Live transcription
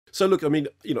So look, I mean,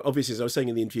 obviously, as I was saying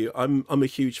in the interview, I'm a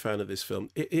huge fan of this film.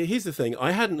 Here's the thing: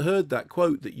 I hadn't heard that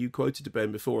quote that you quoted to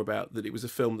Ben before about that it was a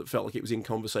film that felt like it was in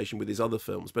conversation with his other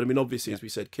films. But I mean, obviously, Yeah. as we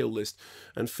said, Kill List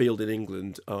and Field in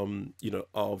England,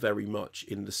 are very much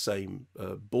in the same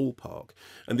ballpark.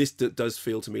 And this does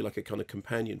feel to me like a kind of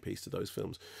companion piece to those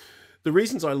films. The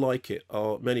reasons I like it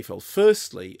are manifold.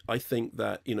 Firstly, I think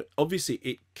that, obviously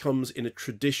it comes in a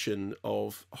tradition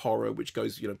of horror which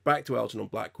goes, back to Algernon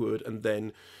Blackwood, and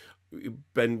then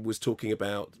Ben was talking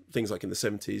about things like in the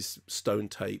 70s, Stone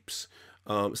Tape,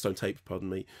 pardon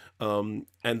me. And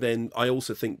then I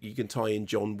also think you can tie in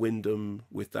John Wyndham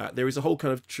with that. There is a whole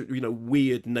kind of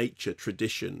weird nature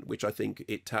tradition which I think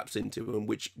it taps into and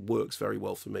which works very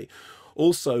well for me.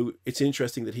 Also, it's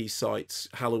interesting that he cites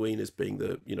Halloween as being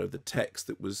the text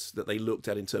that they looked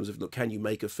at in terms of, look, can you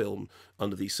make a film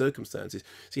under these circumstances?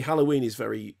 See, Halloween is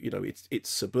very it's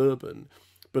suburban.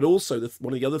 But also,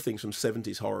 one of the other things from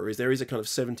 70s horror is there is a kind of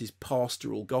 70s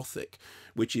pastoral gothic,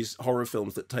 which is horror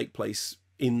films that take place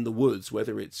in the woods,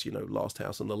 whether it's, Last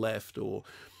House on the Left or,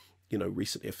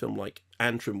 recently a film like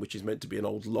Antrim, which is meant to be an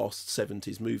old lost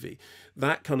 70s movie.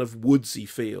 That kind of woodsy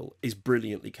feel is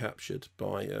brilliantly captured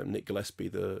by Nick Gillespie,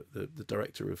 the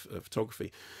director of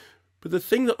photography. But the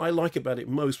thing that I like about it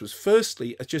most was,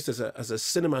 firstly, just as a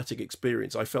cinematic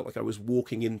experience, I felt like I was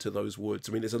walking into those woods.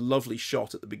 I mean, there's a lovely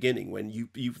shot at the beginning when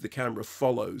the camera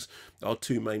follows our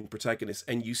two main protagonists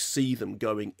and you see them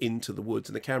going into the woods,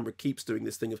 and the camera keeps doing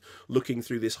this thing of looking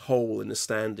through this hole in a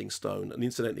standing stone. And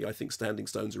incidentally, I think standing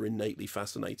stones are innately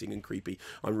fascinating and creepy.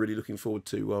 I'm really looking forward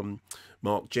to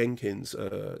Mark Jenkins'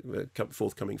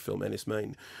 forthcoming film, Ennis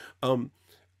Men.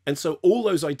 And so all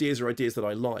those ideas are ideas that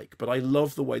I like, but I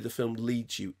love the way the film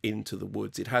leads you into the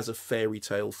woods. It has a fairy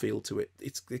tale feel to it.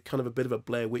 It's kind of a bit of a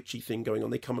Blair Witchy thing going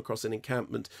on. They come across an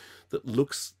encampment that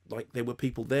looks like there were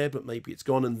people there, but maybe it's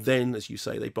gone. And then, as you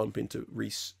say, they bump into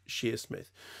Reece Shearsmith.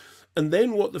 And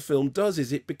then what the film does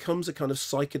is it becomes a kind of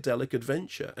psychedelic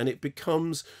adventure, and it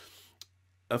becomes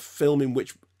a film in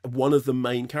which one of the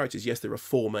main characters, yes, there are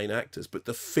four main actors, but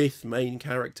the fifth main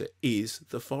character is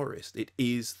the forest. It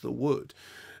is the wood.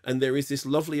 And there is this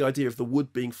lovely idea of the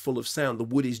wood being full of sound. The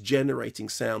wood is generating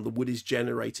sound. The wood is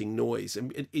generating noise.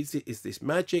 And is this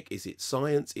magic? Is it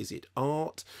science? Is it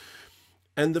art?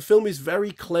 And the film is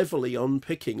very cleverly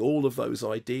unpicking all of those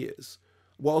ideas,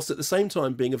 whilst at the same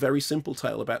time being a very simple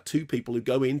tale about two people who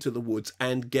go into the woods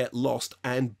and get lost,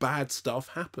 and bad stuff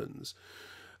happens.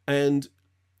 And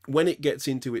when it gets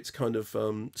into its kind of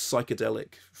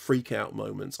psychedelic freak out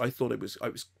moments, I thought it was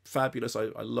fabulous. I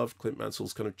loved Clint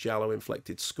Mansell's kind of giallo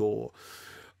inflected score.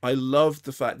 I loved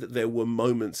the fact that there were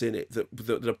moments in it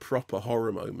that are proper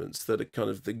horror moments, that are kind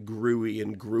of the gruey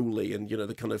and gruely, and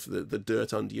the kind of the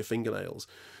dirt under your fingernails.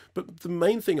 But the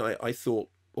main thing I thought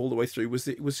all the way through was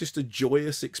it was just a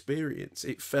joyous experience.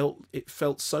 It felt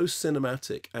so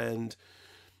cinematic, and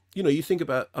you think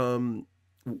about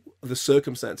the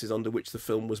circumstances under which the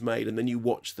film was made, and then you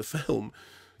watch the film.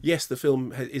 Yes, the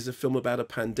film is a film about a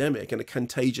pandemic, and a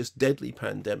contagious, deadly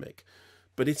pandemic,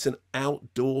 but it's an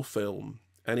outdoor film,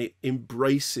 and it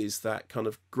embraces that kind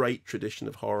of great tradition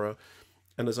of horror.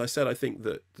 And as I said, I think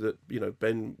that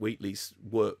Ben Wheatley's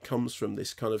work comes from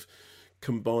this kind of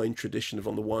combined tradition of,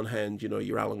 on the one hand,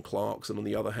 your Alan Clarks, and on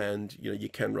the other hand, your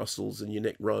Ken Russells and your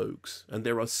Nick Rogues. And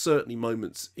there are certainly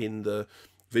moments in the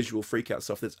visual freakout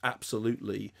stuff that's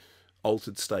absolutely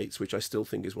Altered States, which I still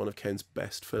think is one of Ken's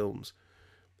best films.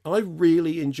 I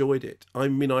really enjoyed it. I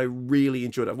mean, I really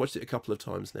enjoyed it. I've watched it a couple of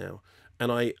times now,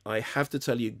 and I have to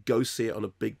tell you, go see it on a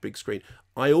big screen.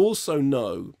 I also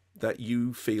know that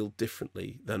you feel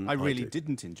differently than I really do.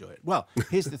 didn't enjoy it. Well,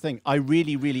 here's the thing. I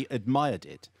really admired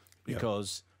it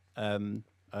because I'm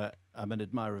an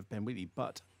admirer of Ben Wheatley,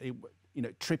 but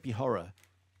trippy horror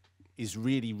is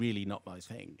really not my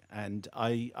thing. And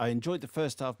I enjoyed the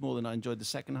first half more than I enjoyed the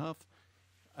second half.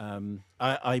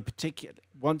 I particularly,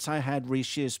 once I had Reece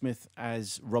Shearsmith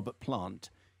as Robert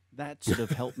Plant, that sort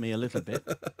of helped me a little bit.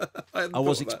 I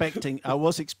was expecting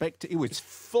it was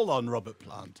full on Robert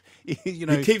Plant. He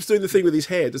keeps doing the thing with his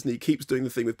hair, doesn't he? He keeps doing the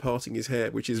thing with parting his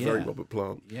hair, which is very Robert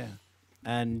Plant. Yeah.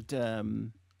 And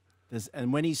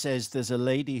and when he says there's a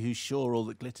lady who's sure all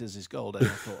that glitters is gold, and I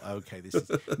thought, okay, this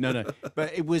is no,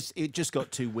 but it just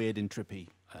got too weird and trippy.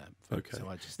 Okay, so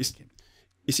I just think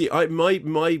you see,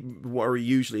 my worry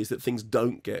usually is that things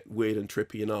don't get weird and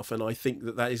trippy enough, and I think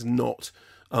that is not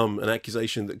an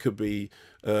accusation that could be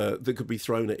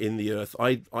thrown in the earth.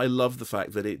 I love the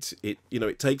fact that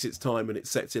it takes its time and it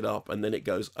sets it up, and then it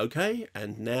goes, okay,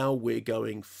 and now we're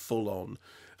going full on.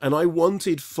 And I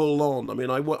wanted full on. I mean,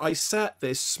 I sat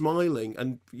there smiling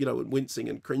and, you know, and wincing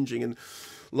and cringing and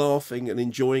laughing and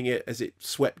enjoying it as it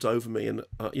swept over me. And,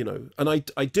 you know, and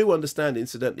I do understand,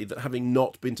 incidentally, that having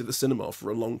not been to the cinema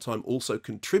for a long time also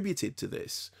contributed to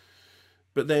this.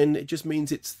 But then it just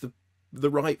means it's the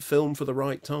right film for the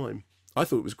right time. I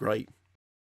thought it was great.